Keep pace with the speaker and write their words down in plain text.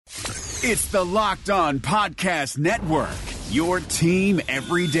It's the Locked On Podcast Network, your team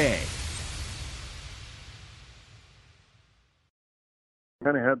every day.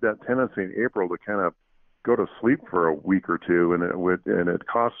 Kind of had that tendency in April to kind of go to sleep for a week or two, and it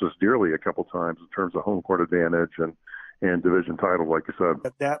cost us dearly a couple times in terms of home court advantage and division title, like you said.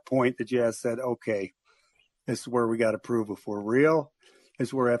 At that point, the Jazz said, okay, this is where we got to prove if we're real. This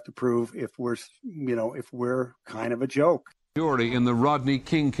is where we have to prove if we're kind of a joke. Jury in the Rodney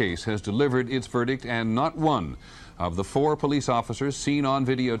King case has delivered its verdict, and not one of the 4 police officers seen on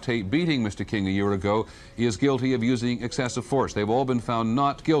videotape beating Mr. King a year ago is guilty of using excessive force. They've all been found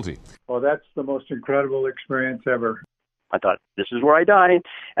not guilty. Well, that's the most incredible experience ever. I thought, this is where I die,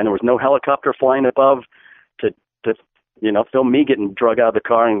 and there was no helicopter flying above to film me getting drug out of the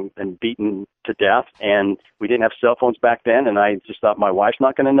car and beaten to death. And we didn't have cell phones back then, and I just thought, my wife's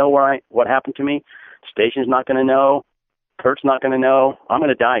not going to know what happened to me. The station's not going to know. Kurt's not going to know. I'm going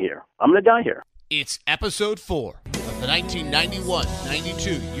to die here. It's episode 4 of the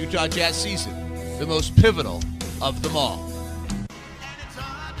 1991-92 Utah Jazz season, the most pivotal of them all.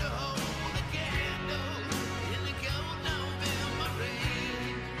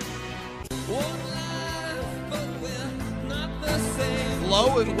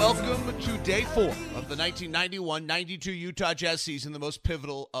 Hello and welcome to day 4 of the 1991-92 Utah Jazz season, the most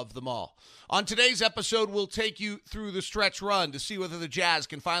pivotal of them all. On today's episode, we'll take you through the stretch run to see whether the Jazz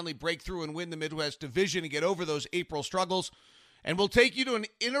can finally break through and win the Midwest Division and get over those April struggles. And we'll take you to an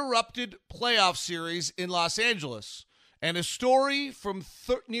interrupted playoff series in Los Angeles and a story from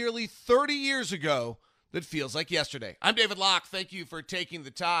nearly 30 years ago that feels like yesterday. I'm David Locke. Thank you for taking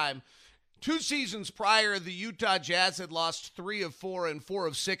the time. 2 seasons prior, the Utah Jazz had lost 3 of 4 and 4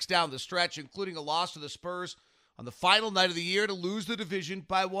 of 6 down the stretch, including a loss to the Spurs on the final night of the year to lose the division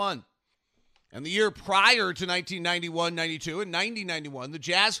by 1. And the year prior to 1991-92 and 90-91, the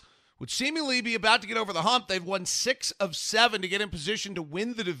Jazz would seemingly be about to get over the hump. They'd won 6 of 7 to get in position to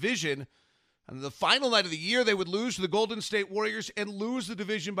win the division. And the final night of the year, they would lose to the Golden State Warriors and lose the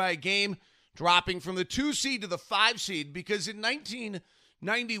division by a game, dropping from the 2 seed to the 5 seed, because in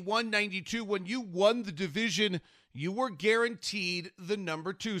 1991-92, when you won the division, you were guaranteed the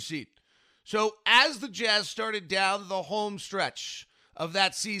number 2 seed. So as the Jazz started down the home stretch of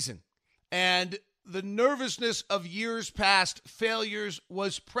that season, and the nervousness of years past failures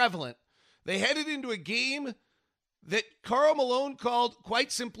was prevalent, they headed into a game that Karl Malone called, quite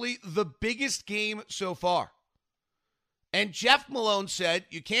simply, the biggest game so far. And Jeff Malone said,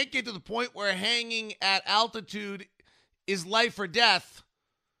 you can't get to the point where hanging at altitude is life or death,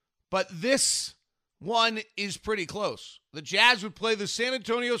 but this one is pretty close. The Jazz would play the San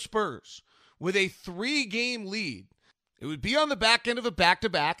Antonio Spurs with a 3-game lead. It would be on the back end of a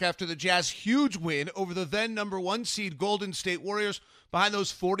back-to-back after the Jazz huge win over the then number 1 seed Golden State Warriors behind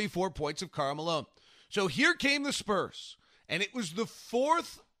those 44 points of Karl Malone. So here came the Spurs, and it was the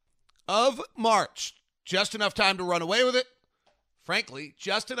 4th of March. Just enough time to run away with it. Frankly,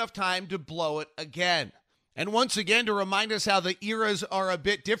 just enough time to blow it again. And once again, to remind us how the eras are a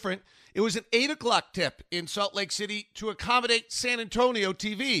bit different, it was an 8 o'clock tip in Salt Lake City to accommodate San Antonio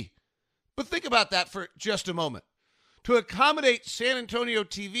TV. But think about that for just a moment. To accommodate San Antonio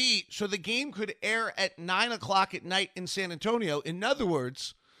TV so the game could air at 9 o'clock at night in San Antonio. In other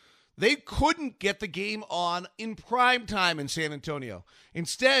words, they couldn't get the game on in prime time in San Antonio.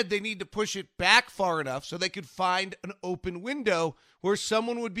 Instead, they need to push it back far enough so they could find an open window where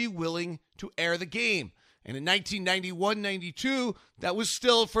someone would be willing to air the game. And in 1991-92, that was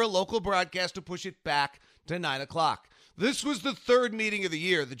still for a local broadcast to push it back to 9 o'clock. This was the 3rd meeting of the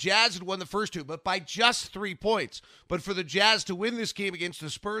year. The Jazz had won the first 2, but by just 3 points. But for the Jazz to win this game against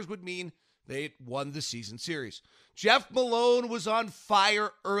the Spurs would mean they had won the season series. Jeff Malone was on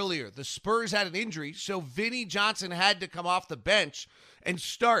fire earlier. The Spurs had an injury, so Vinnie Johnson had to come off the bench and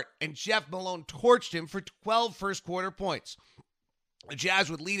start, and Jeff Malone torched him for 12 first-quarter points. The Jazz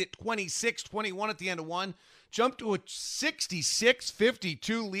would lead at 26-21 at the end of 1, jump to a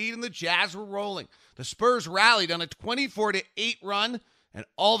 66-52 lead, and the Jazz were rolling. The Spurs rallied on a 24-8 run, and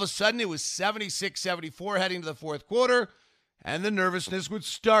all of a sudden it was 76-74 heading to the 4th quarter, and the nervousness would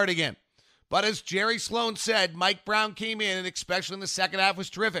start again. But as Jerry Sloan said, Mike Brown came in, and especially in the second half, was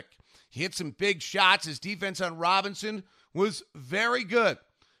terrific. He hit some big shots. His defense on Robinson was very good.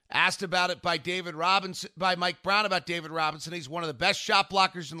 Asked about it by Mike Brown about David Robinson. He's one of the best shot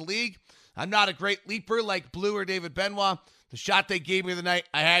blockers in the league. I'm not a great leaper like Blue or David Benoit. The shot they gave me the night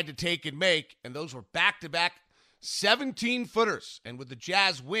I had to take and make, and those were back-to-back 17-footers. And with the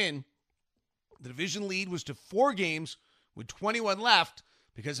Jazz win, the division lead was to 4 games with 21 left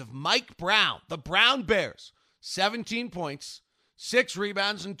because of Mike Brown. The Brown Bears, 17 points, 6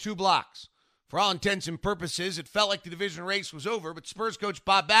 rebounds, and 2 blocks. For all intents and purposes, it felt like the division race was over, but Spurs coach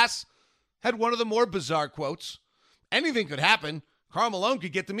Bob Bass had one of the more bizarre quotes. Anything could happen. Karl Malone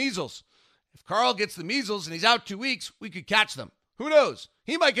could get the measles. If Karl gets the measles and he's out 2 weeks, we could catch them. Who knows?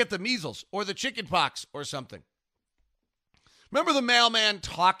 He might get the measles or the chicken pox or something. Remember the mailman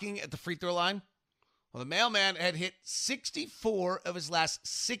talking at the free throw line? Well, the mailman had hit 64 of his last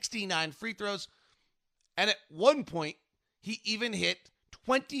 69 free throws, and at one point, he even hit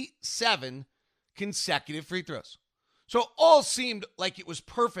 27 consecutive free throws. So all seemed like it was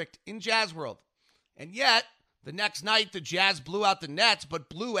perfect in Jazz world. And yet, the next night, the Jazz blew out the Nets, but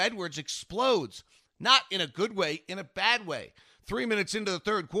Blue Edwards explodes. Not in a good way, in a bad way. 3 minutes into the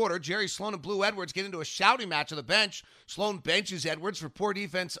third quarter, Jerry Sloan and Blue Edwards get into a shouting match on the bench. Sloan benches Edwards for poor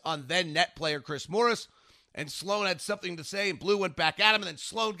defense on then net player Chris Morris. And Sloan had something to say, and Blue went back at him, and then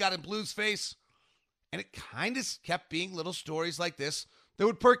Sloan got in Blue's face. And it kind of kept being little stories like this that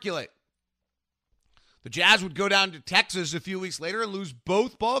would percolate. The Jazz would go down to Texas a few weeks later and lose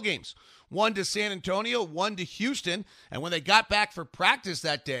both ball games. One to San Antonio, one to Houston. And when they got back for practice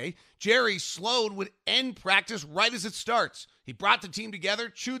that day, Jerry Sloan would end practice right as it starts. He brought the team together,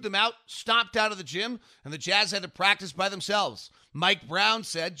 chewed them out, stomped out of the gym, and the Jazz had to practice by themselves. Mike Brown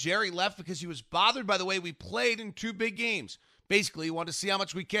said Jerry left because he was bothered by the way we played in 2 big games. Basically, he wanted to see how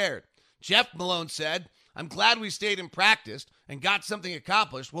much we cared. Jeff Malone said, I'm glad we stayed and practiced and got something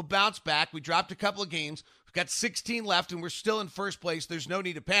accomplished. We'll bounce back. We dropped a couple of games. We've got 16 left, and we're still in first place. There's no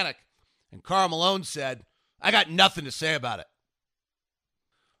need to panic. And Karl Malone said, I got nothing to say about it.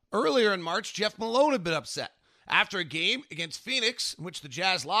 Earlier in March, Jeff Malone had been upset. After a game against Phoenix, in which the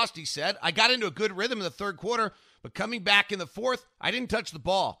Jazz lost, he said, I got into a good rhythm in the third quarter, but coming back in the fourth, I didn't touch the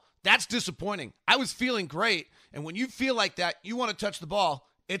ball. That's disappointing. I was feeling great, and when you feel like that, you want to touch the ball.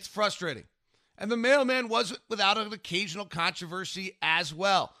 It's frustrating. And the mailman wasn't without an occasional controversy as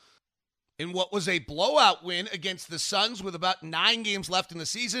well. In what was a blowout win against the Suns with about 9 games left in the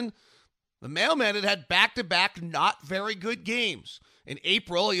season, the mailman had back-to-back not very good games. In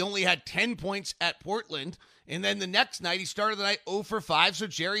April, he only had 10 points at Portland, and then the next night, he started the night 0 for 5, so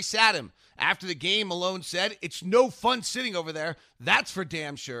Jerry sat him. After the game, Malone said, it's no fun sitting over there. That's for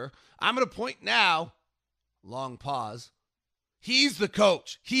damn sure. I'm at a point now, long pause, he's the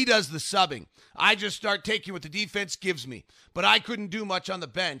coach. He does the subbing. I just start taking what the defense gives me. But I couldn't do much on the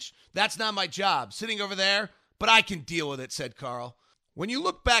bench. That's not my job. Sitting over there, but I can deal with it, said Karl. When you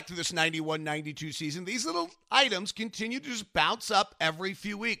look back to this 91-92 season, these little items continue to just bounce up every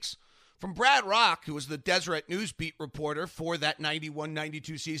few weeks. From Brad Rock, who was the Deseret News beat reporter for that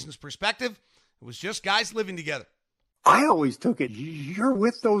 91-92 season's perspective, it was just guys living together. I always took it, you're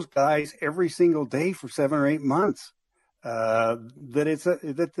with those guys every single day for 7 or 8 months. That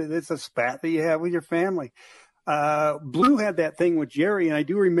it's a spat that you have with your family. Blue had that thing with Jerry, and I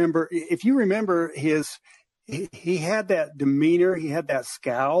do remember, if you remember he had that demeanor, he had that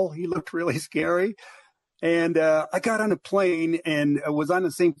scowl, he looked really scary. And I got on a plane and was on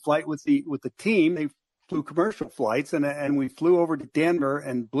the same flight with the team. They flew commercial flights, and we flew over to Denver,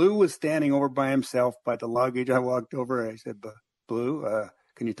 and Blue was standing over by himself by the luggage. I walked over and I said, Blue,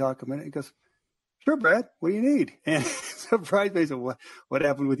 can you talk a minute? He goes, sure, Brad, what do you need? And surprised me. I said, what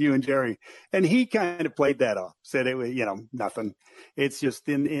happened with you and Jerry? And he kind of played that off, said it was, nothing. It's just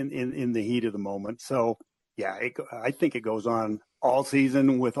in the heat of the moment. So, yeah, I think it goes on all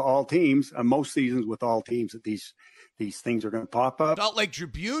season with all teams, most seasons with all teams, that these things are going to pop up. Salt Lake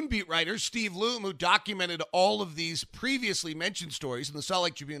Tribune beat writer Steve Luhm, who documented all of these previously mentioned stories in the Salt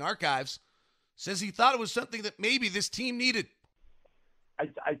Lake Tribune archives, says he thought it was something that maybe this team needed.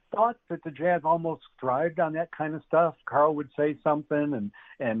 I thought that the Jazz almost thrived on that kind of stuff. Karl would say something,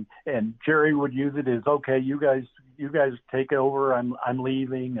 and Jerry would use it as, okay, you guys take over. I'm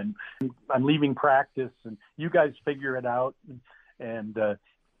leaving, and I'm leaving practice, and you guys figure it out. And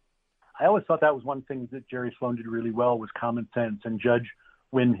I always thought that was one thing that Jerry Sloan did really well, was common sense and judge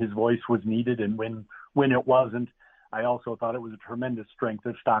when his voice was needed and when it wasn't. I also thought it was a tremendous strength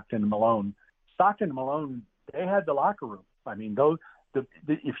of Stockton and Malone. Stockton and Malone, they had the locker room. I mean,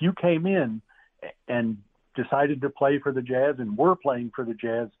 if you came in and decided to play for the Jazz and were playing for the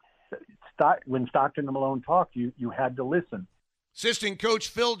Jazz, when Stockton and Malone talked, you had to listen. Assistant coach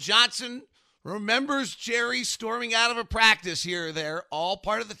Phil Johnson remembers Jerry storming out of a practice here or there, all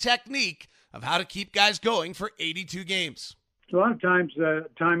part of the technique of how to keep guys going for 82 games. A lot of times,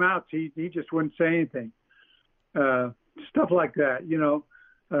 timeouts, he just wouldn't say anything. Stuff like that,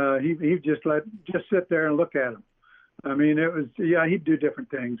 he just sit there and look at him. I mean, he'd do different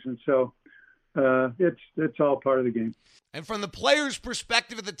things, and so it's all part of the game. And from the player's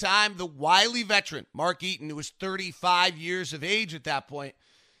perspective at the time, the wily veteran, Marc Eaton, who was 35 years of age at that point,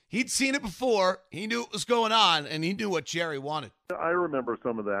 he'd seen it before, he knew what was going on, and he knew what Jerry wanted. I remember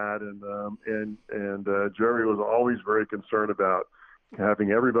some of that, and Jerry was always very concerned about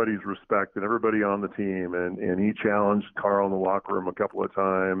having everybody's respect and everybody on the team, and he challenged Carl in the locker room a couple of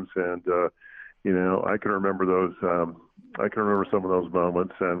times, and I can remember those. I can remember some of those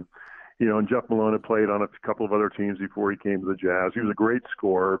moments, and and Jeff Malone had played on a couple of other teams before he came to the Jazz. He was a great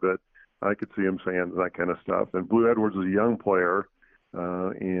scorer, but I could see him saying that kind of stuff. And Blue Edwards was a young player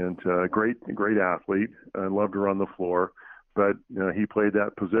and great athlete, and loved to run the floor. But he played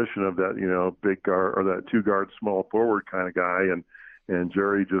that position of that big guard or that two guard small forward kind of guy, and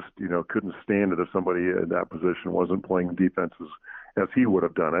Jerry just couldn't stand it if somebody in that position wasn't playing defense as he would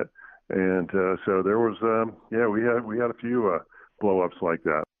have done it. And so there was we had a few blow-ups like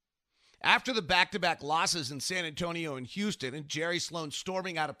that. After the back-to-back losses in San Antonio and Houston and Jerry Sloan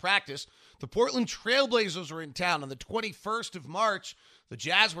storming out of practice, the Portland Trailblazers were in town on the 21st of March. The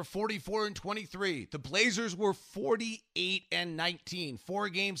Jazz were 44-23. The Blazers were 48-19, 4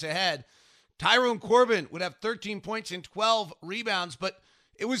 games ahead. Tyrone Corbin would have 13 points and 12 rebounds, but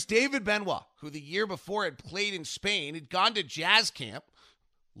it was David Benoit, who the year before had played in Spain, had gone to Jazz camp,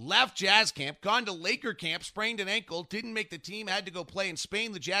 left Jazz camp, gone to Laker camp, sprained an ankle, didn't make the team, had to go play in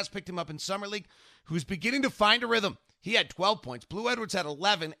Spain. The Jazz picked him up in Summer League, who was beginning to find a rhythm. He had 12 points. Blue Edwards had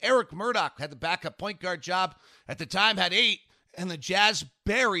 11. Eric Murdoch had the backup point guard job. At the time, had 8. And the Jazz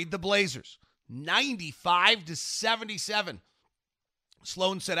buried the Blazers, 95-77.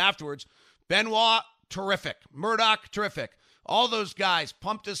 Sloan said afterwards, Benoit, terrific. Murdoch, terrific. All those guys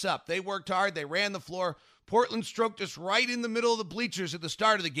pumped us up. They worked hard. They ran the floor. Portland stroked us right in the middle of the bleachers at the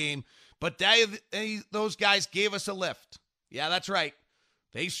start of the game, but those guys gave us a lift. Yeah, that's right.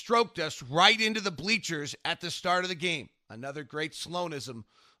 They stroked us right into the bleachers at the start of the game. Another great Sloanism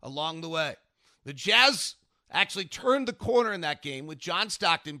along the way. The Jazz actually turned the corner in that game with John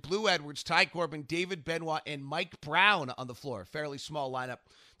Stockton, Blue Edwards, Ty Corbin, David Benoit, and Mike Brown on the floor. Fairly small lineup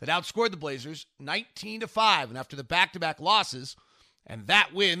that outscored the Blazers 19-5. And after the back-to-back losses and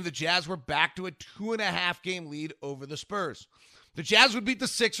that win, the Jazz were back to a 2.5-game lead over the Spurs. The Jazz would beat the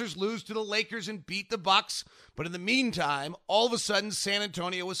Sixers, lose to the Lakers, and beat the Bucks. But in the meantime, all of a sudden, San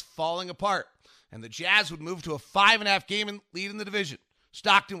Antonio was falling apart. And the Jazz would move to a 5.5-game lead in the division.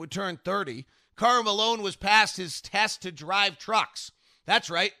 Stockton would turn 30. Karl Malone was past his test to drive trucks. That's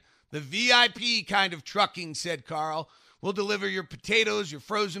right, the VIP kind of trucking, said Karl. We'll deliver your potatoes, your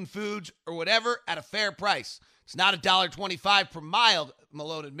frozen foods, or whatever at a fair price. It's not $1.25 per mile,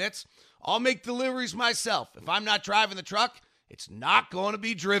 Malone admits. I'll make deliveries myself. If I'm not driving the truck, it's not going to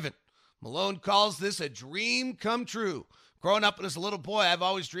be driven. Malone calls this a dream come true. Growing up as a little boy, I've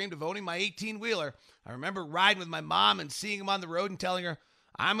always dreamed of owning my 18-wheeler. I remember riding with my mom and seeing him on the road and telling her,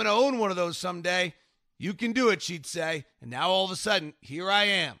 I'm going to own one of those someday. You can do it, she'd say. And now all of a sudden, here I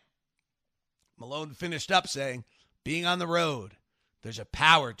am. Malone finished up saying, being on the road, there's a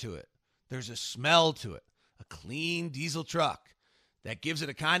power to it. There's a smell to it. A clean diesel truck that gives it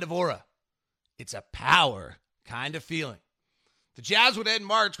a kind of aura. It's a power kind of feeling. The Jazz would end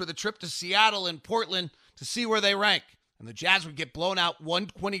March with a trip to Seattle and Portland to see where they rank. And the Jazz would get blown out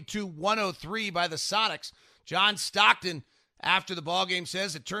 122-103 by the Sonics. John Stockton, after the ballgame,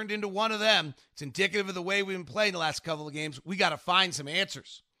 says it turned into one of them. It's indicative of the way we've been playing the last couple of games. We got to find some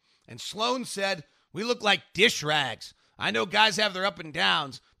answers. And Sloan said, we look like dish rags. I know guys have their up and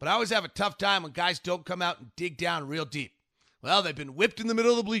downs, but I always have a tough time when guys don't come out and dig down real deep. Well, they've been whipped in the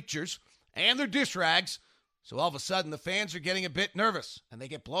middle of the bleachers, and they're dish rags, so all of a sudden the fans are getting a bit nervous, and they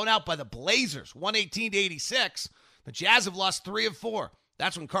get blown out by the Blazers, 118-86. The Jazz have lost 3 of 4.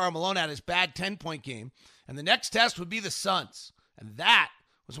 That's when Karl Malone had his bad 10-point game, and the next test would be the Suns, and that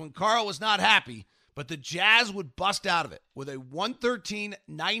was when Karl was not happy, but the Jazz would bust out of it with a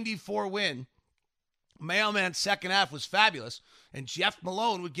 113-94 win. Mailman's second half was fabulous, and Jeff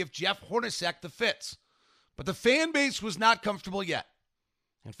Malone would give Jeff Hornacek the fits. But the fan base was not comfortable yet.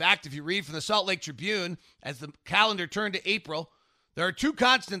 In fact, if you read from the Salt Lake Tribune, as the calendar turned to April, there are 2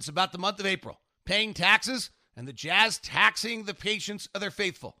 constants about the month of April, paying taxes and the Jazz taxing the patience of their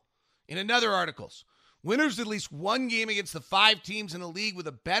faithful. In another articles, winners at least one game against the 5 teams in the league with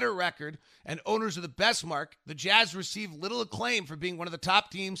a better record and owners of the best mark, the Jazz receive little acclaim for being one of the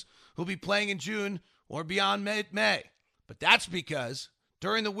top teams who'll be playing in June or beyond mid-May. But that's because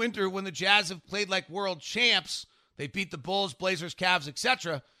during the winter when the Jazz have played like world champs, they beat the Bulls, Blazers, Cavs,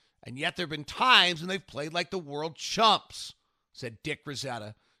 etc., and yet there have been times when they've played like the world chumps, said Dick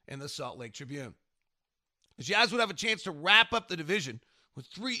Rosetta in the Salt Lake Tribune. The Jazz would have a chance to wrap up the division with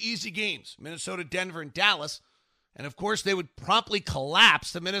 3 easy games, Minnesota, Denver, and Dallas, And, of course, they would promptly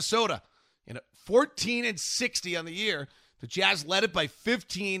collapse to Minnesota. In 14-60 on the year, the Jazz led it by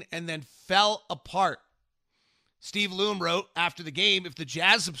 15 and then fell apart. Steve Luhm wrote after the game, if the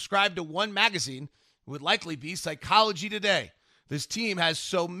Jazz subscribed to one magazine, it would likely be Psychology Today. This team has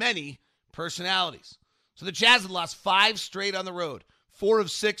so many personalities. So the Jazz had lost 5 straight on the road, 4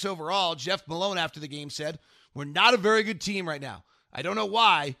 of 6 overall. Jeff Malone after the game said, we're not a very good team right now. I don't know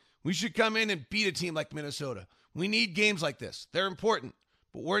why. We should come in and beat a team like Minnesota. We need games like this. They're important,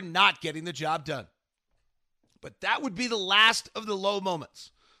 but we're not getting the job done. But that would be the last of the low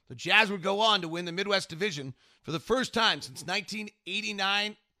moments. The Jazz would go on to win the Midwest Division for the first time since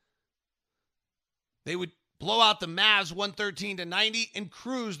 1989. They would blow out the Mavs 113-90 and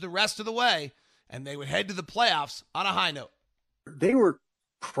cruise the rest of the way, and they would head to the playoffs on a high note. They were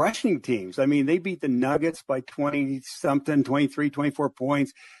crushing teams. I mean, they beat the Nuggets by 20-something, 23, 24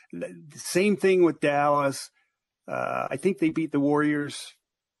 points. Same thing with Dallas. I think they beat the Warriors.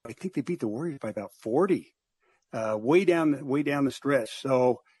 I think they beat the Warriors by about 40, way down the stretch.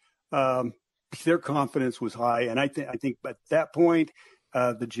 So their confidence was high, and I think at that point,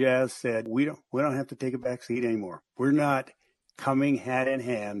 the Jazz said, we don't have to take a back seat anymore. We're not coming hand in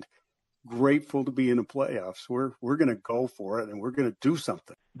hand, grateful to be in the playoffs. We're going to go for it, and we're going to do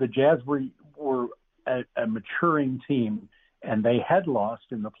something. The Jazz were a maturing team, and they had lost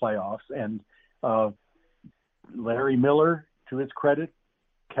in the playoffs. And Larry Miller, to his credit,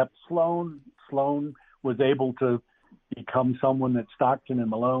 kept Sloan. Sloan was able to become someone that Stockton and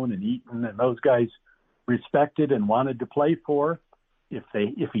Malone and Eaton and those guys respected and wanted to play for. If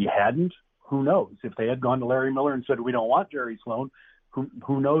he hadn't, who knows? If they had gone to Larry Miller and said, we don't want Jerry Sloan,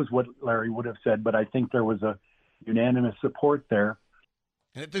 who knows what Larry would have said. But I think there was a unanimous support there.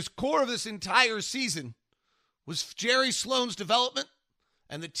 And at the core of this entire season was Jerry Sloan's development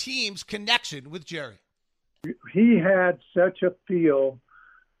and the team's connection with Jerry. He had such a feel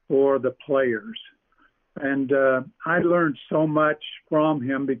for the players. And I learned so much from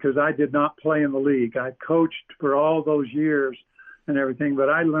him because I did not play in the league. I coached for all those years and everything, but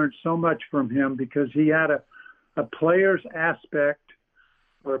I learned so much from him because he had a player's aspect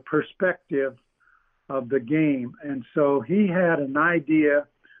or perspective of the game. And so he had an idea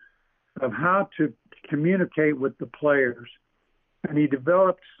of how to communicate with the players. And he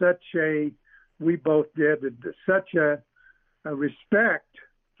developed we both did, such a respect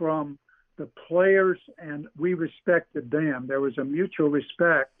from the players, and we respected them. There was a mutual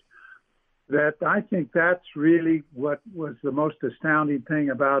respect that I think that's really what was the most astounding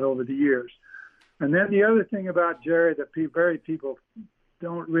thing about over the years. And then the other thing about Jerry that very people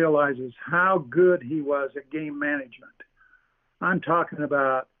don't realize is how good he was at game management. I'm talking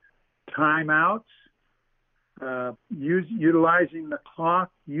about timeouts, utilizing the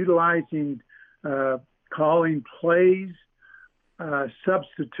clock, utilizing calling plays,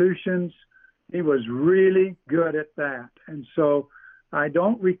 substitutions. He was really good at that. And so I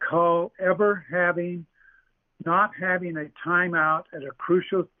don't recall ever not having a timeout at a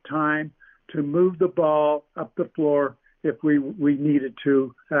crucial time to move the ball up the floor if we needed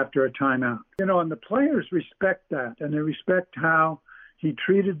to after a timeout. And the players respect that, and they respect how he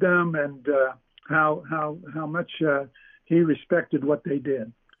treated them and how much he respected what they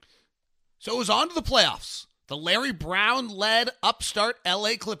did. So it was on to the playoffs. The Larry Brown-led upstart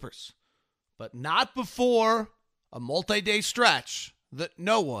L.A. Clippers. But not before a multi-day stretch that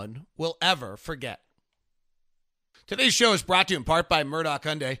no one will ever forget. Today's show is brought to you in part by Murdoch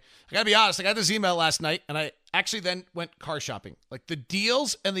Hyundai. I got to be honest, I got this email last night, and I actually then went car shopping. Like, the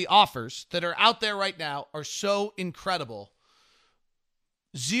deals and the offers that are out there right now are so incredible.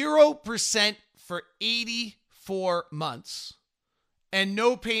 0% for 84 months and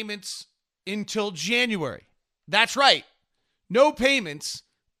no payments until January. That's right. No payments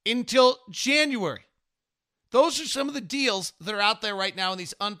until January. Those are some of the deals that are out there right now in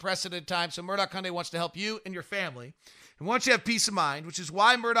these unprecedented times. So Murdoch Hyundai wants to help you and your family and wants you to have peace of mind, which is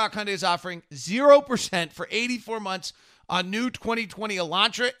why Murdoch Hyundai is offering 0% for 84 months on new 2020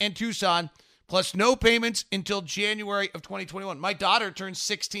 Elantra and Tucson, plus no payments until January of 2021. My daughter turns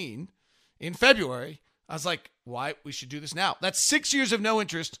 16 in February. I was like, why? We should do this now. That's 6 years of no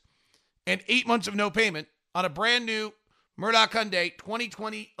interest and 8 months of no payment on a brand new Murdoch Hyundai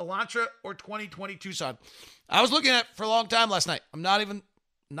 2020 Elantra or 2020 Tucson. I was looking at it for a long time last night. I'm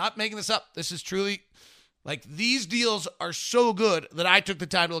not making this up. This is truly, like, these deals are so good that I took the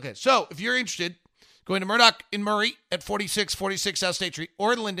time to look at it. So if you're interested, going to Murdoch in Murray at 4646 South State Street,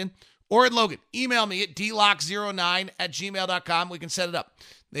 or in Linden, or in Logan, email me at dlock09@gmail.com. We can set it up.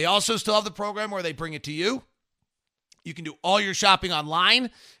 They also still have the program where they bring it to you. You can do all your shopping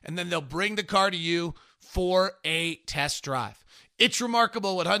online, and then they'll bring the car to you for a test drive. It's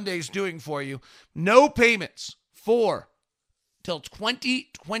remarkable what Hyundai's doing for you. No payments till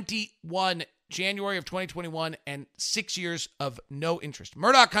 2021, January of 2021, and 6 years of no interest.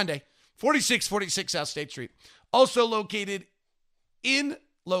 Murdoch Hyundai, 4646 South State Street. Also located in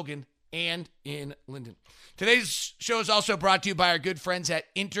Logan and in Linden. Today's show is also brought to you by our good friends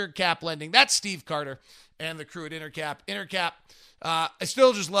at Intercap Lending. That's Steve Carter and the crew at Intercap. Intercap, I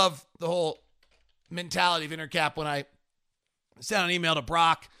still just love the whole mentality of Intercap. When I sent an email to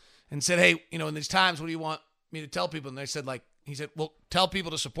Brock and said, hey, in these times, what do you want me to tell people? And they said, he said, well, tell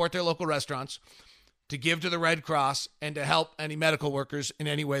people to support their local restaurants, to give to the Red Cross, and to help any medical workers in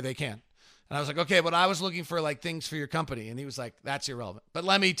any way they can. And I was like, okay, but I was looking for things for your company. And he was like, that's irrelevant. But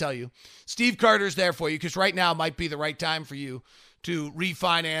let me tell you, Steve Carter's there for you, because right now might be the right time for you to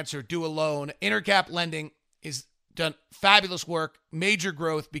refinance or do a loan. Intercap Lending is done fabulous work, major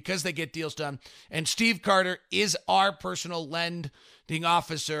growth, because they get deals done. And Steve Carter is our personal lending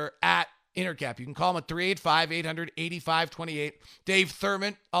officer at Intercap. You can call him at 385-800-8528. Dave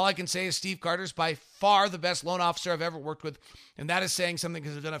Thurman, all I can say is Steve Carter's by far the best loan officer I've ever worked with. And that is saying something,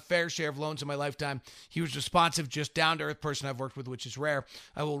 because I've done a fair share of loans in my lifetime. He was responsive, just down-to-earth person I've worked with, which is rare.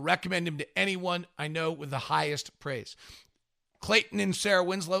 I will recommend him to anyone I know with the highest praise. Clayton and Sarah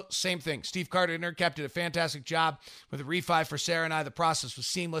Winslow, same thing. Steve Carter and Intercap did a fantastic job with the refi for Sarah and I. The process was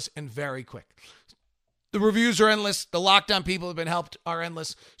seamless and very quick. The reviews are endless. The Locked On people have been helped are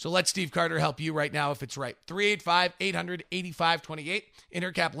endless. So let Steve Carter help you right now if it's right. 385-800-8528.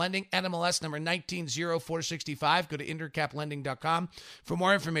 Intercap Lending, NMLS number 190465. Go to intercaplending.com for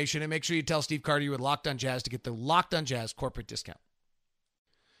more information, and make sure you tell Steve Carter you were Locked On Jazz to get the Locked On Jazz corporate discount.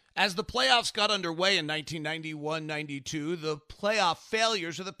 As the playoffs got underway in 1991-92, the playoff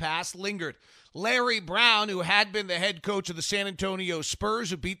failures of the past lingered. Larry Brown, who had been the head coach of the San Antonio Spurs,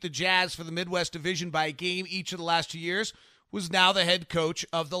 who beat the Jazz for the Midwest Division by a game each of the last 2 years, was now the head coach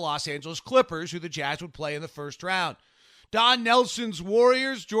of the Los Angeles Clippers, who the Jazz would play in the first round. Don Nelson's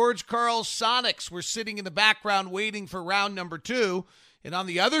Warriors, George Karl's Sonics were sitting in the background waiting for round number 2. And on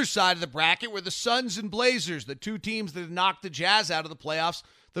the other side of the bracket were the Suns and Blazers, the two teams that had knocked the Jazz out of the playoffs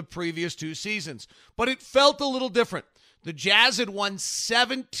the previous 2 seasons. But it felt a little different. The Jazz had won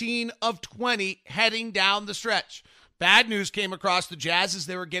 17 of 20 heading down the stretch. Bad news came across the Jazz as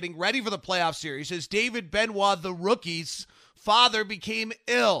they were getting ready for the playoff series, as David Benoit, the rookie's father, became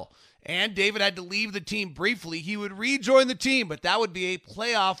ill. And David had to leave the team briefly. He would rejoin the team, but that would be a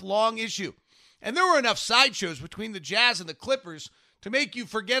playoff-long issue. And there were enough sideshows between the Jazz and the Clippers to make you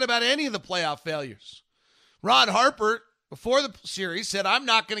forget about any of the playoff failures. Ron Harper, before the series, said, I'm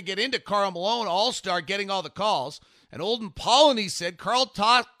not going to get into Karl Malone, all-star, getting all the calls. And Olden Polynice said, Karl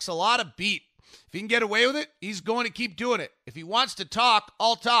talks a lot of beat. If he can get away with it, he's going to keep doing it. If he wants to talk,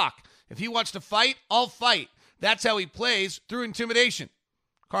 I'll talk. If he wants to fight, I'll fight. That's how he plays, through intimidation.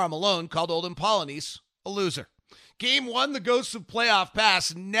 Karl Malone called Olden Polynice a loser. Game 1, the ghosts of playoff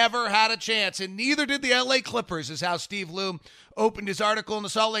past never had a chance, and neither did the LA Clippers, is how Steve Luhm opened his article in the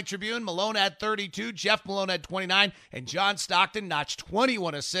Salt Lake Tribune. Malone had 32, Jeff Malone had 29, and John Stockton notched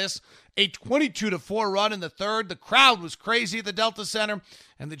 21 assists, a 22-4 run in the third. The crowd was crazy at the Delta Center,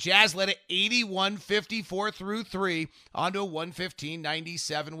 and the Jazz led it 81-54 through 3 onto a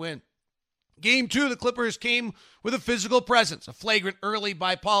 115-97 win. Game 2, the Clippers came with a physical presence. A flagrant early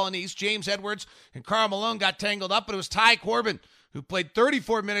by Polynice, James Edwards, and Karl Malone got tangled up, but it was Ty Corbin, who played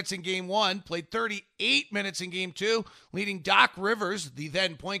 34 minutes in Game 1, played 38 minutes in Game 2, leading Doc Rivers, the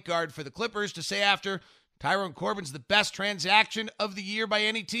then point guard for the Clippers, to say after, Tyrone Corbin's the best transaction of the year by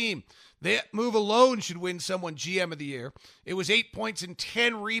any team. That move alone should win someone GM of the year. It was 8 points and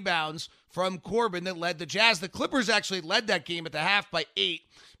 10 rebounds from Corbin that led the Jazz. The Clippers actually led that game at the half by 8.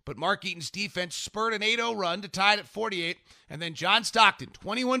 But Marc Eaton's defense spurred an 8-0 run to tie it at 48. And then John Stockton,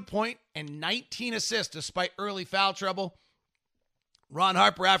 21 point and 19 assists despite early foul trouble. Ron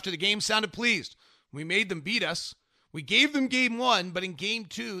Harper after the game sounded pleased. We made them beat us. We gave them Game 1, but in Game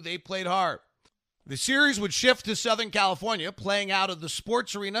 2, they played hard. The series would shift to Southern California, playing out of the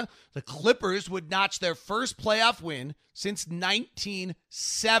Sports Arena. The Clippers would notch their first playoff win since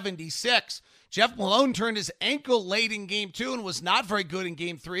 1976. Jeff Malone turned his ankle late in Game 2 and was not very good in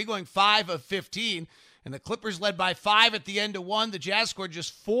Game 3, going 5 of 15. And the Clippers led by 5 at the end of 1. The Jazz scored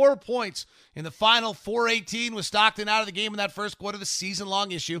just 4 points in the final 4:18 with Stockton out of the game in that first quarter. The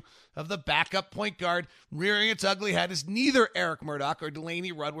season-long issue of the backup point guard rearing its ugly head as neither Eric Murdoch or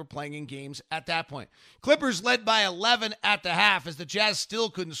Delaney Rudd were playing in games at that point. Clippers led by 11 at the half as the Jazz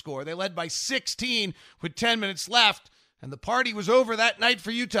still couldn't score. They led by 16 with 10 minutes left, and the party was over that night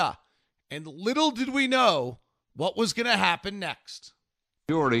for Utah. And little did we know what was going to happen next.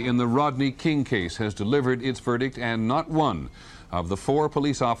 Jury in the Rodney King case has delivered its verdict, and not one of the 4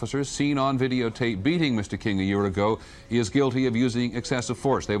 police officers seen on videotape beating Mr. King a year ago is guilty of using excessive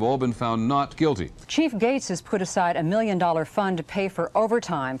force. They've all been found not guilty. Chief Gates has put aside $1 million fund to pay for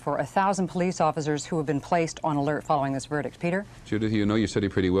overtime for 1,000 police officers who have been placed on alert following this verdict. Peter? Judith, you know you study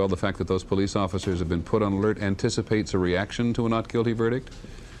pretty well. The fact that those police officers have been put on alert anticipates a reaction to a not guilty verdict?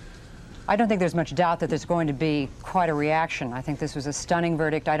 I don't think there's much doubt that there's going to be quite a reaction. I think this was a stunning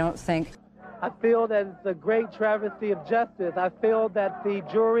verdict. I feel that it's a great travesty of justice. I feel that the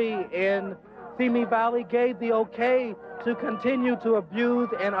jury in Simi Valley gave the okay to continue to abuse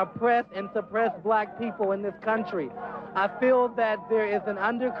and oppress and suppress black people in this country. I feel that there is an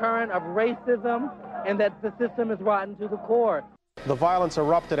undercurrent of racism and that the system is rotten to the core. The violence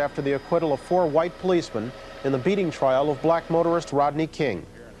erupted after the acquittal of 4 white policemen in the beating trial of black motorist Rodney King.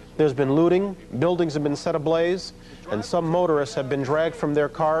 There's been looting, buildings have been set ablaze, and some motorists have been dragged from their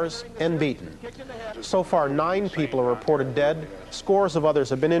cars and beaten. So far, 9 people are reported dead, scores of others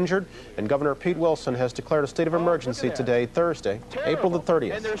have been injured, and Governor Pete Wilson has declared a state of emergency today, Thursday, April the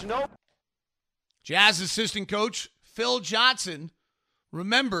 30th. Jazz assistant coach Phil Johnson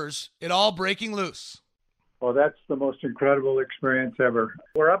remembers it all breaking loose. Well, that's the most incredible experience ever.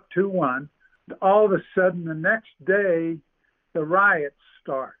 We're up 2-1. All of a sudden, the next day, the riots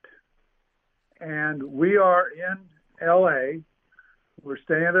start. And we are in L.A. We're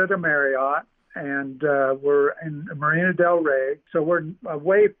staying at a Marriott, and we're in Marina del Rey. So we're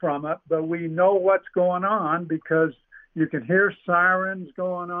away from it, but we know what's going on because you can hear sirens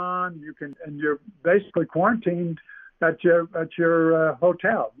going on. And you're basically quarantined at your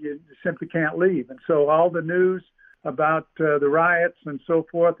hotel. You simply can't leave. And so all the news about the riots and so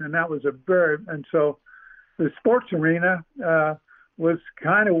forth, and that was and so the sports arena was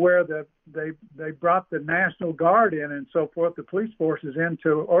kind of where they brought the National Guard in and so forth, the police forces in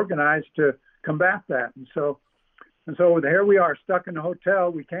to organize to combat that. And so here we are stuck in the hotel.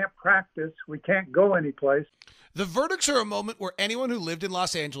 We can't practice. We can't go anyplace. The verdicts are a moment where anyone who lived in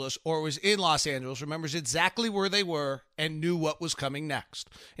Los Angeles or was in Los Angeles remembers exactly where they were and knew what was coming next.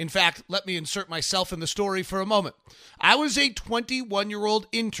 In fact, let me insert myself in the story for a moment. I was a 21-year-old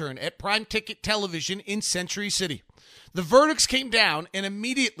intern at Prime Ticket Television in Century City. The verdicts came down, and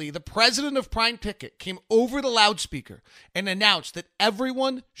immediately the president of Prime Ticket came over the loudspeaker and announced that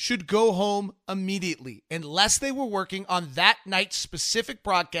everyone should go home immediately unless they were working on that night's specific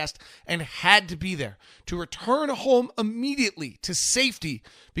broadcast and had to be there, to return home immediately to safety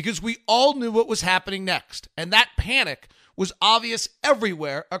because we all knew what was happening next. And that panic was obvious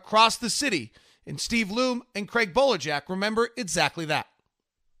everywhere across the city. And Steve Luhm and Craig Bolerjack remember exactly that.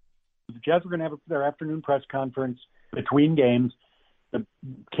 The Jazz were going to have their afternoon press conference between games. The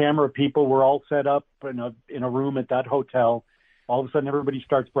camera people were all set up in a room at that hotel. All of a sudden, everybody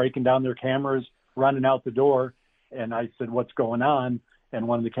starts breaking down their cameras, running out the door. And I said, "What's going on?" And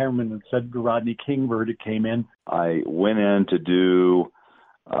one of the cameramen had said the Rodney King verdict came in. I went in to do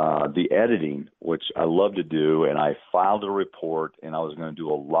the editing, which I love to do, and I filed a report, and I was going to do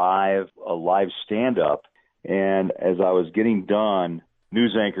a live stand-up. And as I was getting done,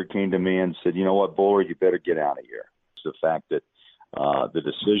 news anchor came to me and said, "You know what, Bowler, you better get out of here." It's the fact that the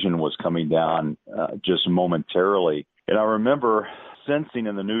decision was coming down just momentarily. And I remember sensing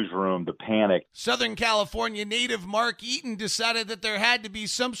in the newsroom the panic. Southern California native Marc Eaton decided that there had to be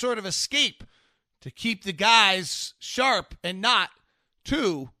some sort of escape to keep the guys sharp and not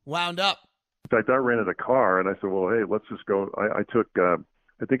too wound up. In fact, I rented a car, and I said, "Well, hey, let's just go."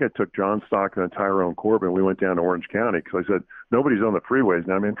 I think I took John Stockton and Tyrone Corbin. We went down to Orange County because I said, nobody's on the freeways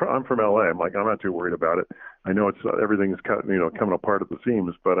now. I mean, I'm from L.A. I'm like, I'm not too worried about it. I know it's everything's coming apart at the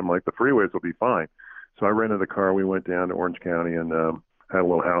seams, but I'm like, the freeways will be fine. So I rented a car. We went down to Orange County and had a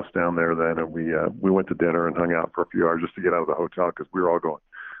little house down there then, and we went to dinner and hung out for a few hours just to get out of the hotel because we were all going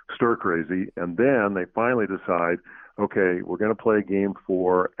stir crazy. And then they finally decide, okay, we're going to play game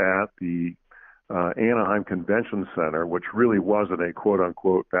 4 at the Anaheim Convention Center, which really wasn't a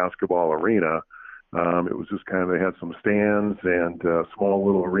quote-unquote basketball arena. It was just kind of, they had some stands and a small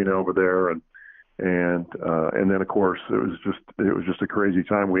little arena over there, and then of course it was just a crazy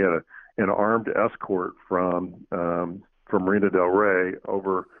time. We had an armed escort from Marina del Rey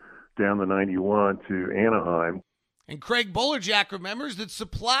over down the 91 to Anaheim. And Craig Bolerjack remembers that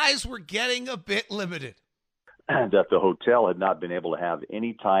supplies were getting a bit limited. That the hotel had not been able to have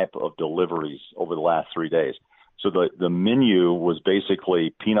any type of deliveries over the last 3 days. So the menu was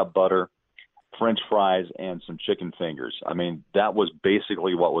basically peanut butter, French fries, and some chicken fingers. I mean, that was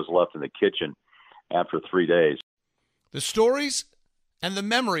basically what was left in the kitchen after 3 days. The stories and the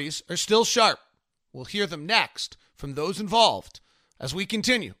memories are still sharp. We'll hear them next from those involved as we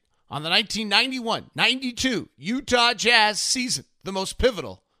continue on the 1991-92 Utah Jazz season, the most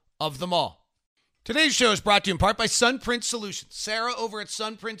pivotal of them all. Today's show is brought to you in part by Sunprint Solutions. Sarah over at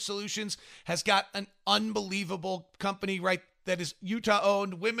Sunprint Solutions has got an unbelievable company that is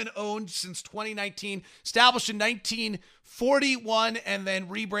Utah-owned, women-owned since 2019, established in 1941, and then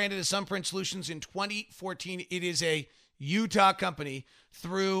rebranded as Sunprint Solutions in 2014. It is a Utah company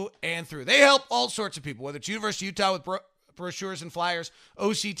through and through. They help all sorts of people, whether it's University of Utah with brochures and flyers,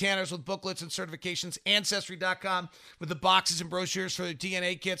 OC Tanners with booklets and certifications, Ancestry.com with the boxes and brochures for the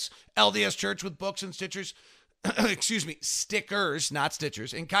DNA kits, LDS Church with books and stickers, stickers, not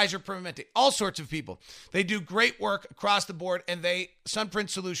stitchers, and Kaiser Permanente, all sorts of people. They do great work across the board, and Sunprint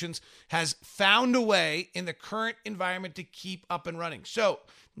Solutions has found a way in the current environment to keep up and running. So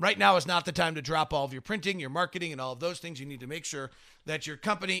right now is not the time to drop all of your printing, your marketing, and all of those things. You need to make sure that your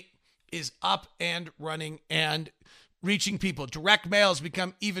company is up and running and reaching people. Direct mail has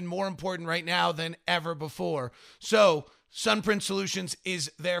become even more important right now than ever before. So Sunprint Solutions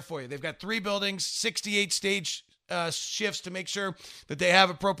is there for you. They've got 3 buildings, 68 stage shifts to make sure that they have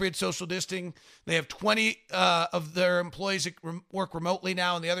appropriate social distancing. They have 20 of their employees that work remotely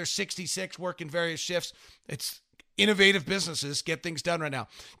now, and the other 66 work in various shifts. It's innovative businesses get things done right now.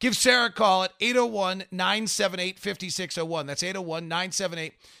 Give Sarah a call at 801-978-5601. That's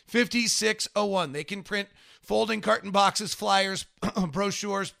 801-978-5601. They can print folding carton boxes, flyers,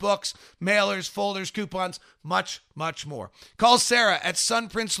 brochures, books, mailers, folders, coupons, much, much more. Call Sarah at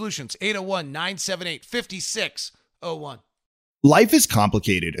Sunprint Solutions, 801-978-5601. Life is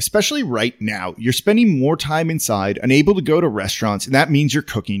complicated, especially right now. You're spending more time inside, unable to go to restaurants, and that means you're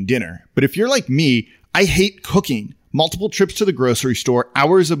cooking dinner. But if you're like me, I hate cooking. Multiple trips to the grocery store,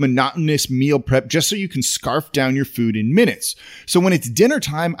 hours of monotonous meal prep just so you can scarf down your food in minutes. So when it's dinner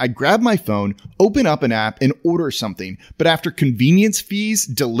time, I grab my phone, open up an app, and order something. But after convenience fees,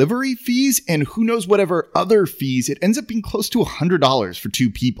 delivery fees, and who knows whatever other fees, it ends up being close to $100 for 2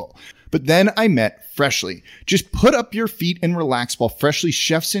 people. But then I met Freshly. Just put up your feet and relax while Freshly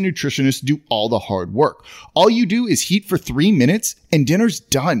chefs and nutritionists do all the hard work. All you do is heat for 3 minutes and dinner's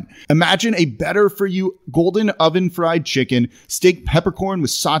done. Imagine a better for you golden oven fried chicken, steak peppercorn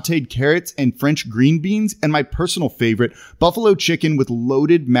with sauteed carrots and French green beans, and my personal favorite, buffalo chicken with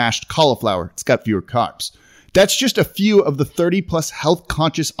loaded mashed cauliflower. It's got fewer carbs. That's just a few of the 30 plus health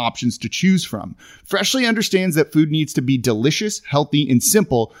conscious options to choose from. Freshly understands that food needs to be delicious, healthy, and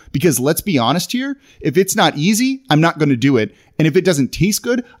simple because let's be honest here, if it's not easy, I'm not going to do it. And if it doesn't taste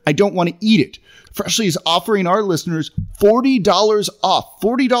good, I don't want to eat it. Freshly is offering our listeners $40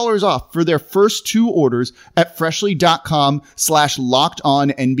 off for their first 2 orders at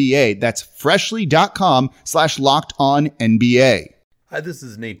freshly.com/lockedonnba. That's freshly.com/lockedonnba. Hi, this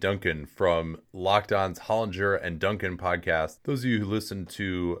is Nate Duncan from Locked On's Hollinger and Duncan podcast. Those of you who listen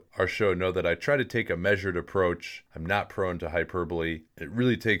to our show know that I try to take a measured approach. I'm not prone to hyperbole. It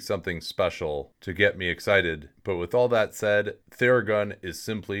really takes something special to get me excited. But with all that said, Theragun is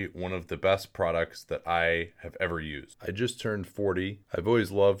simply one of the best products that I have ever used. I just turned 40. I've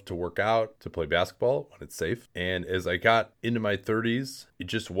always loved to work out, to play basketball when it's safe. And as I got into my 30s, it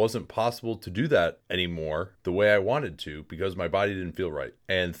just wasn't possible to do that anymore the way I wanted to because my body didn't feel right.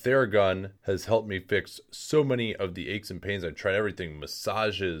 And Theragun has helped me fix so many of the aches and pains. I've tried everything,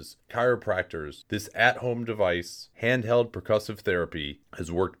 massages, chiropractors. This at-home device, handheld percussive therapy,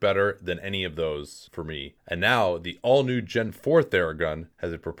 has worked better than any of those for me. And now the all-new Gen 4 Theragun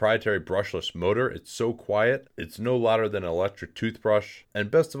has a proprietary brushless motor. It's so quiet. It's no louder than an electric toothbrush.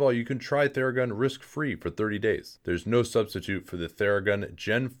 And best of all, you can try Theragun risk-free for 30 days. There's no substitute for the Theragun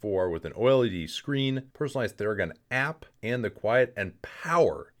Gen 4 with an OLED screen, personalized Theragun app, and the quiet and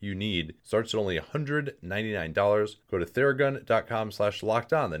power you need. Starts at only $199. Go to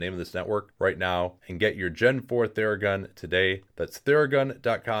Theragun.com/lockedon, the name of this network, right now, and get your Gen 4 Theragun today. That's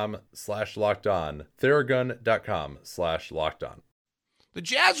Theragun.com/lockedon. Theragun.com/lockedon. The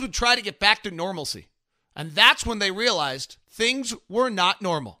Jazz would try to get back to normalcy, and that's when they realized things were not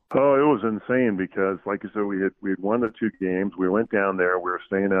normal. Oh, it was insane because, like you said, we had won the 2 games. We went down there. We were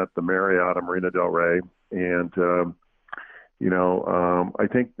staying at the Marriott at Marina Del Rey, and I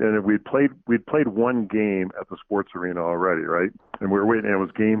think that we'd played 1 game at the sports arena already, right? And we were waiting. And it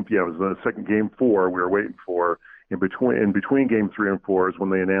was the second game 4 we were waiting for. In between game 3 and 4 is when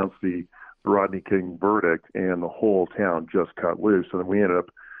they announced the Rodney King verdict, and the whole town just cut loose. And then we ended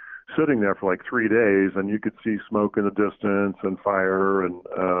up sitting there for like 3 days, and you could see smoke in the distance and fire, and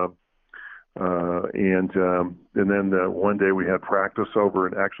then one day we had practice over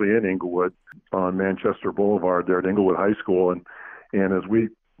in Inglewood on Manchester Boulevard there at Inglewood High School, and as we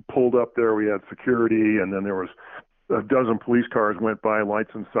pulled up there, we had security, and then there was a dozen police cars went by,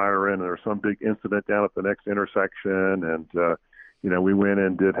 lights and siren, and there was some big incident down at the next intersection. And, we went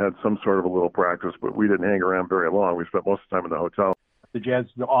in, had some sort of a little practice, but we didn't hang around very long. We spent most of the time in the hotel. The Jazz,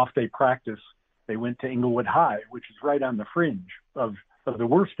 the off-day practice, they went to Inglewood High, which is right on the fringe of the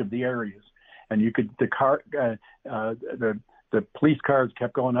worst of the areas. And you could, the police cars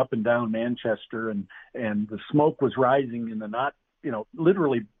kept going up and down Manchester, and the smoke was rising in the not,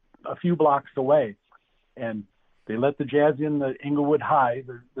 literally a few blocks away. And they let the Jazz in the Inglewood High,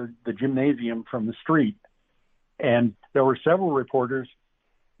 the gymnasium from the street. And there were several reporters,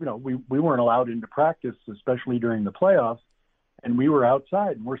 we weren't allowed into practice, especially during the playoffs. And we were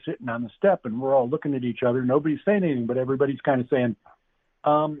outside, and we're sitting on the step, and we're all looking at each other. Nobody's saying anything, but everybody's kind of saying,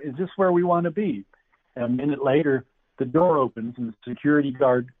 is this where we want to be? And a minute later, the door opens, and the security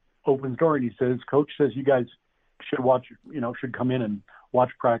guard opens the door, and he says, Coach says you guys should come in and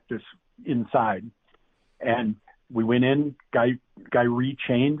watch practice inside. And we went in, guy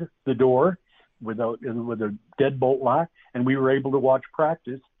rechained the door with a deadbolt lock, and we were able to watch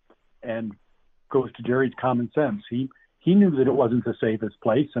practice. And goes to Jerry's common sense. He knew that it wasn't the safest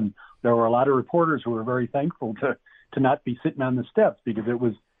place, and there were a lot of reporters who were very thankful to not be sitting on the steps, because it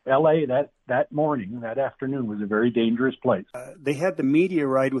was L.A. that morning, that afternoon, was a very dangerous place. They had the media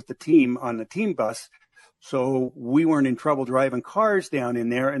ride with the team on the team bus, so we weren't in trouble driving cars down in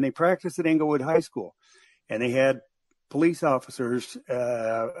there, and they practiced at Inglewood High School. And they had police officers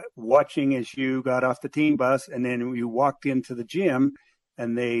watching as you got off the team bus, and then you walked into the gym,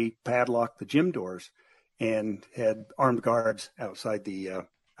 and they padlocked the gym doors and had armed guards outside the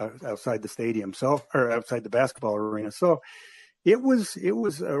stadium, or outside the basketball arena. So it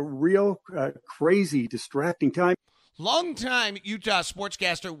was a real crazy, distracting time. Longtime Utah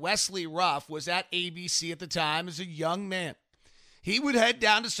sportscaster Wesley Ruff was at ABC at the time as a young man. He would head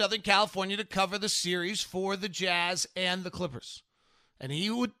down to Southern California to cover the series for the Jazz and the Clippers. And he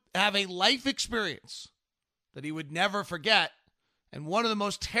would have a life experience that he would never forget, and one of the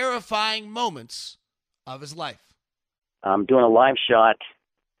most terrifying moments of his life. I'm doing a live shot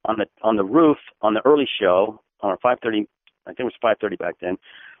on the roof on the early show on 5:30. I think it was 5:30 back then.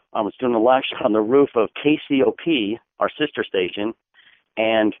 I was doing a live shot on the roof of KCOP, our sister station,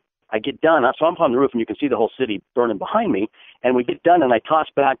 and I get done. So I'm on the roof, and you can see the whole city burning behind me. And we get done, and I toss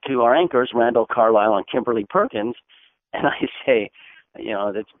back to our anchors, Randall Carlisle and Kimberly Perkins, and I say,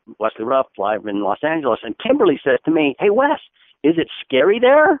 that's Wesley Ruff live in Los Angeles. And Kimberly says to me, "Hey, Wes, is it scary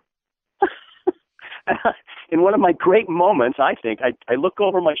there?" In one of my great moments, I think, I look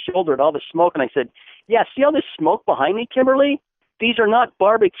over my shoulder at all the smoke, and I said, "Yeah, see all this smoke behind me, Kimberly? These are not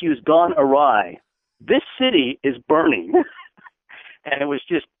barbecues gone awry. This city is burning." And it was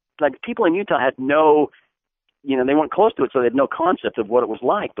just like people in Utah had no, they weren't close to it, so they had no concept of what it was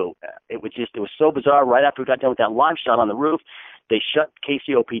like. But it was so bizarre. Right after we got done with that live shot on the roof, they shut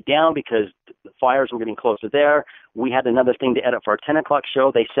KCOP down because the fires were getting closer there. We had another thing to edit for our 10 o'clock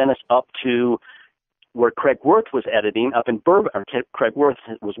show. They sent us up to where Craig Worth was editing up in Burbank. Craig Worth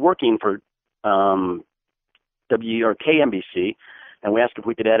was working for KNBC, and we asked if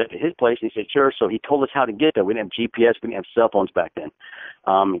we could edit at his place, and he said, sure. So he told us how to get there. We didn't have GPS. We didn't have cell phones back then.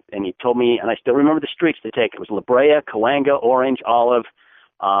 And he told me, and I still remember the streets to take. It was La Brea, Cahuenga, Orange, Olive,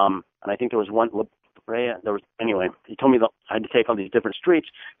 and I think there was one, La Brea. Anyway, he told me that I had to take all these different streets.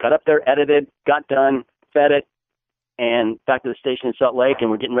 Got up there, edited, got done, fed it, and back to the station in Salt Lake, and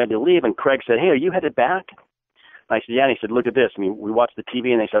we're getting ready to leave. And Craig said, "Hey, are you headed back?" And I said, "Yeah." And he said, "Look at this." I mean, we watched the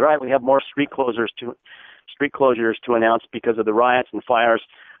TV, and they said, "All right, we have more street closures to announce because of the riots and fires.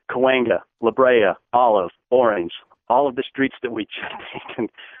 Cahuenga, La Brea, Olive, Orange, all of the streets that we taken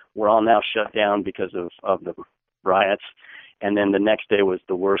were all now shut down because of the riots." And then the next day was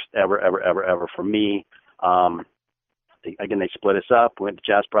the worst ever for me. Again, they split us up, went to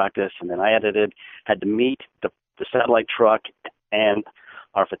jazz practice, and then I edited, had to meet the satellite truck and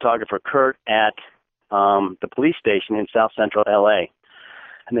our photographer, Kurt, at the police station in South Central LA.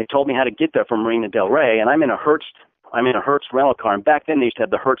 And they told me how to get there from Marina Del Rey, and I'm in a Hertz rental car. And back then they used to have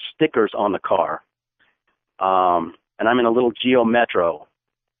the Hertz stickers on the car. And I'm in a little Geo Metro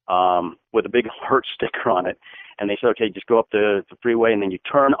with a big Hertz sticker on it. And they said, okay, just go up the freeway, and then you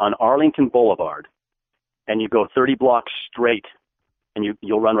turn on Arlington Boulevard, and you go 30 blocks straight, and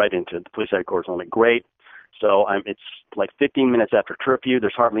you'll run right into the police headquarters. I'm like, great. So it's like 15 minutes after curfew.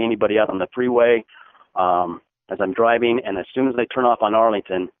 There's hardly anybody out on the freeway as I'm driving. And as soon as I turn off on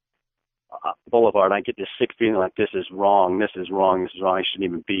Arlington Boulevard, I get this sick feeling like this is wrong. I shouldn't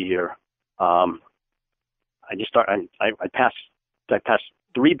even be here. I passed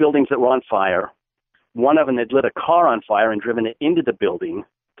 3 buildings that were on fire. One of them had lit a car on fire and driven it into the building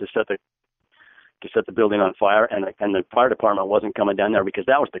to set to set the building on fire, and the fire department wasn't coming down there because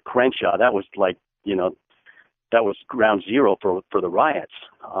that was the Crenshaw. That was like, that was ground zero for the riots.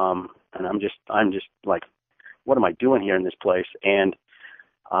 And I'm just like, what am I doing here in this place? And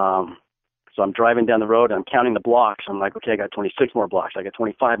so I'm driving down the road and I'm counting the blocks. I'm like, okay, I got 26 more blocks. I got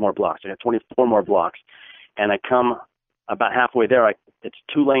 25 more blocks. I got 24 more blocks. And I come about halfway there. It's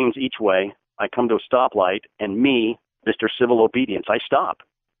 2 lanes each way. I come to a stoplight, and me, Mr. Civil Obedience, I stop.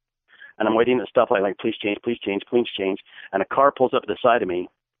 And I'm waiting at the stoplight like, please change, please change, please change. And a car pulls up to the side of me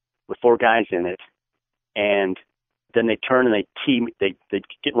with 4 guys in it. And then they turn and they tee me. They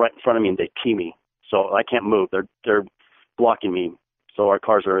get right in front of me and they tee me. So I can't move. They're blocking me. So our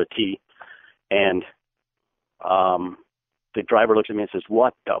cars are at a T. And the driver looks at me and says,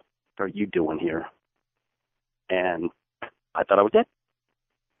 "What the f- are you doing here?" And I thought I was dead.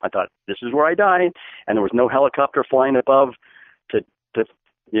 I thought, this is where I die. And there was no helicopter flying above to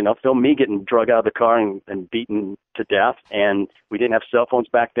film me getting drug out of the car and beaten to death. And we didn't have cell phones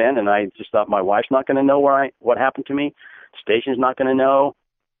back then. And I just thought, my wife's not going to know what happened to me. The station's not going to know.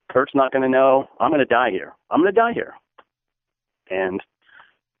 Kurt's not going to know. I'm going to die here. I'm going to die here. And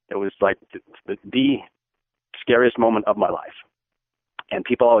it was like the scariest moment of my life. And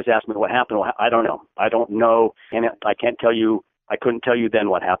people always ask me what happened. Well, I don't know. I don't know. And I can't tell you. I couldn't tell you then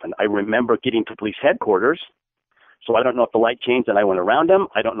what happened. I remember getting to police headquarters. So I don't know if the light changed and I went around them.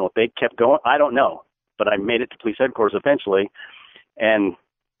 I don't know if they kept going. I don't know. But I made it to police headquarters eventually. And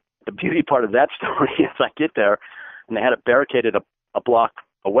the beauty part of that story is I get there and they had it barricaded a block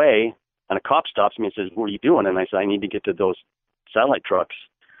away, and a cop stops me and says, "What are you doing?" And I said, "I need to get to those satellite trucks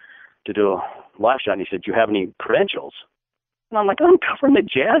to do a live shot." And he said, "Do you have any credentials?" And I'm like, "I'm covering the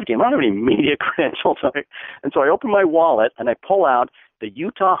Jazz game. I don't have any media credentials." And so I open my wallet and I pull out the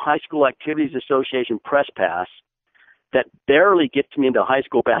Utah High School Activities Association press pass that barely gets me into high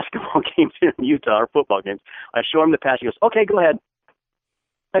school basketball games here in Utah, or football games. I show him the pass. He goes, "Okay, go ahead."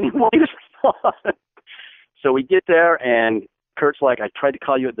 And he won't even respond. So we get there, and Kurt's like, "I tried to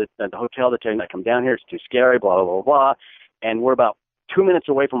call you at the hotel to tell you not to come down here. It's too scary, blah, blah, blah, blah." And we're about 2 minutes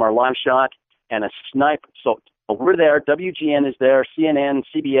away from our live shot, and a sniper. So we're there. WGN is there, CNN,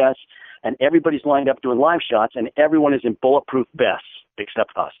 CBS, and everybody's lined up doing live shots, and everyone is in bulletproof vests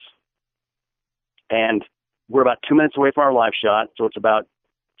except us. And we're about 2 minutes away from our live shot, so it's about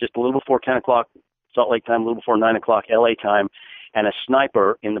just a little before 10 o'clock Salt Lake time, a little before 9 o'clock LA time, and a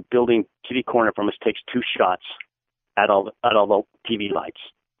sniper in the building kitty corner from us takes 2 shots at all the TV lights.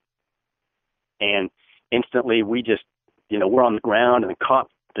 And instantly we just, we're on the ground, and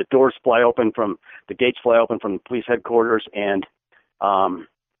the doors fly open the gates fly open from the police headquarters, and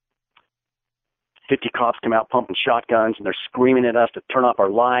 50 cops come out pumping shotguns, and they're screaming at us to turn off our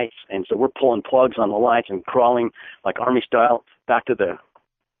lights. And so we're pulling plugs on the lights and crawling like Army style back to the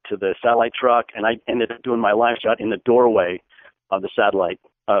satellite truck. And I ended up doing my live shot in the doorway of the satellite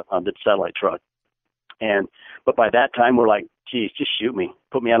truck. But by that time we're like, geez, just shoot me,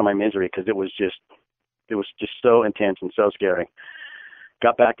 put me out of my misery, because it was just so intense and so scary.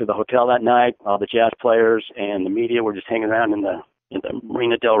 Got back to the hotel that night. All the Jazz players and the media were just hanging around in the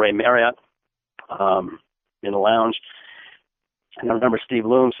Marina Del Rey Marriott, in the lounge. And I remember Steve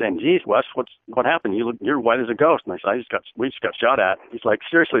Luhm saying, "Geez, Wes, what happened? You're white as a ghost." And I said, "We just got shot at." He's like,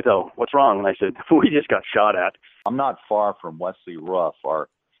 "Seriously though, what's wrong?" And I said, "We just got shot at." I'm not far from Wesley Ruff,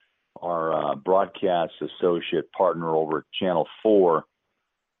 our broadcast associate partner over at Channel 4.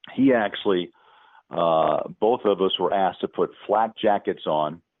 He actually, both of us were asked to put flak jackets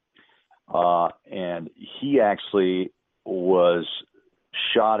on, and he actually was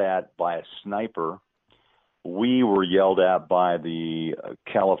shot at by a sniper. We were yelled at by the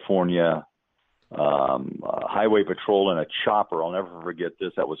California Highway Patrol in a chopper. I'll never forget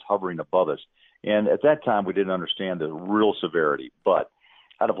this. That was hovering above us. And at that time, we didn't understand the real severity, but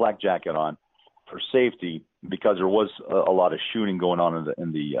had a black jacket on for safety because there was a lot of shooting going on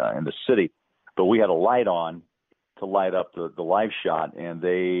in the city. But we had a light on to light up the live shot, and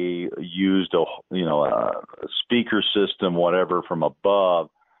they used a speaker system, whatever, from above.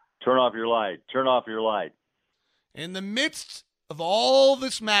 Turn off your light. Turn off your light. In the midst of all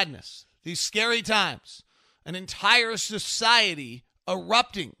this madness, these scary times, an entire society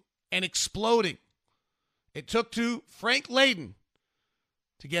erupting and exploding, it took to Frank Layden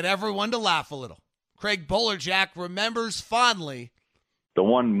to get everyone to laugh a little. Craig Bolerjack remembers fondly. The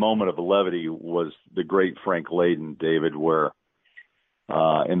one moment of levity was the great Frank Layden, David, where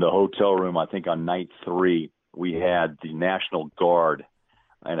in the hotel room, I think on night 3, we had the National Guard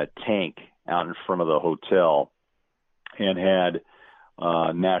and a tank out in front of the hotel, and had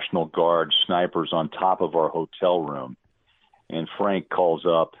National Guard snipers on top of our hotel room. And Frank calls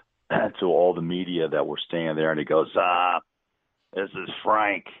up to all the media that were standing there, and he goes, this is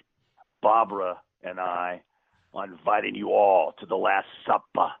Frank, Barbara, and I are inviting you all to the Last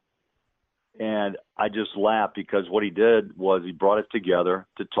Supper. And I just laughed because what he did was he brought it together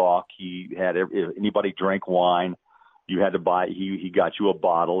to talk. He had if anybody drank wine, you had to buy. He got you a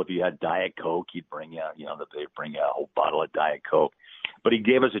bottle. If you had Diet Coke, he'd bring you, they'd bring you a whole bottle of Diet Coke. But he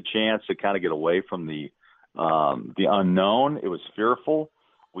gave us a chance to kind of get away from the unknown. It was fearful.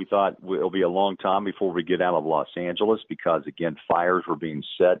 We thought it'll be a long time before we get out of Los Angeles because, again, fires were being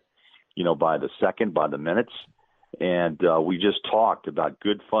set, by the second, by the minutes. And we just talked about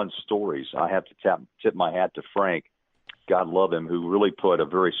good, fun stories. I have to tip my hat to Frank, God love him, who really put a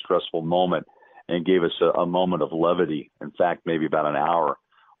very stressful moment and gave us a moment of levity. In fact, maybe about an hour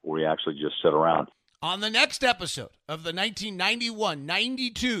where we actually just sit around. On the next episode of the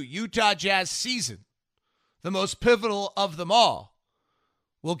 1991-92 Utah Jazz season, the most pivotal of them all,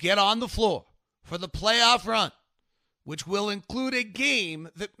 we'll get on the floor for the playoff run, which will include a game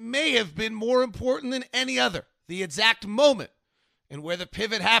that may have been more important than any other. The exact moment and where the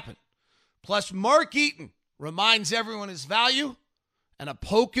pivot happened. Plus, Marc Eaton reminds everyone his value, and a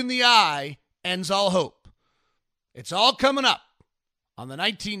poke in the eye ends all hope. It's all coming up on the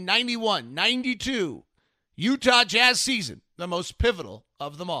 1991-92 Utah Jazz season, the most pivotal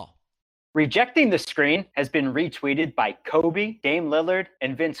of them all. Rejecting the Screen has been retweeted by Kobe, Dame Lillard,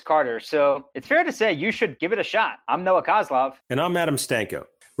 and Vince Carter, so it's fair to say you should give it a shot. I'm Noah Kozlov. And I'm Adam Stanko.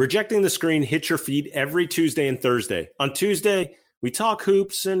 Rejecting the Screen hits your feed every Tuesday and Thursday. On Tuesday, we talk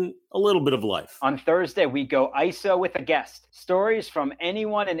hoops and a little bit of life. On Thursday, we go ISO with a guest. Stories from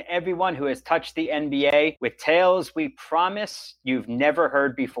anyone and everyone who has touched the NBA with tales we promise you've never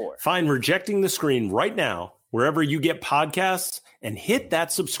heard before. Find Rejecting the Screen right now, wherever you get podcasts, and hit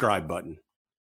that subscribe button.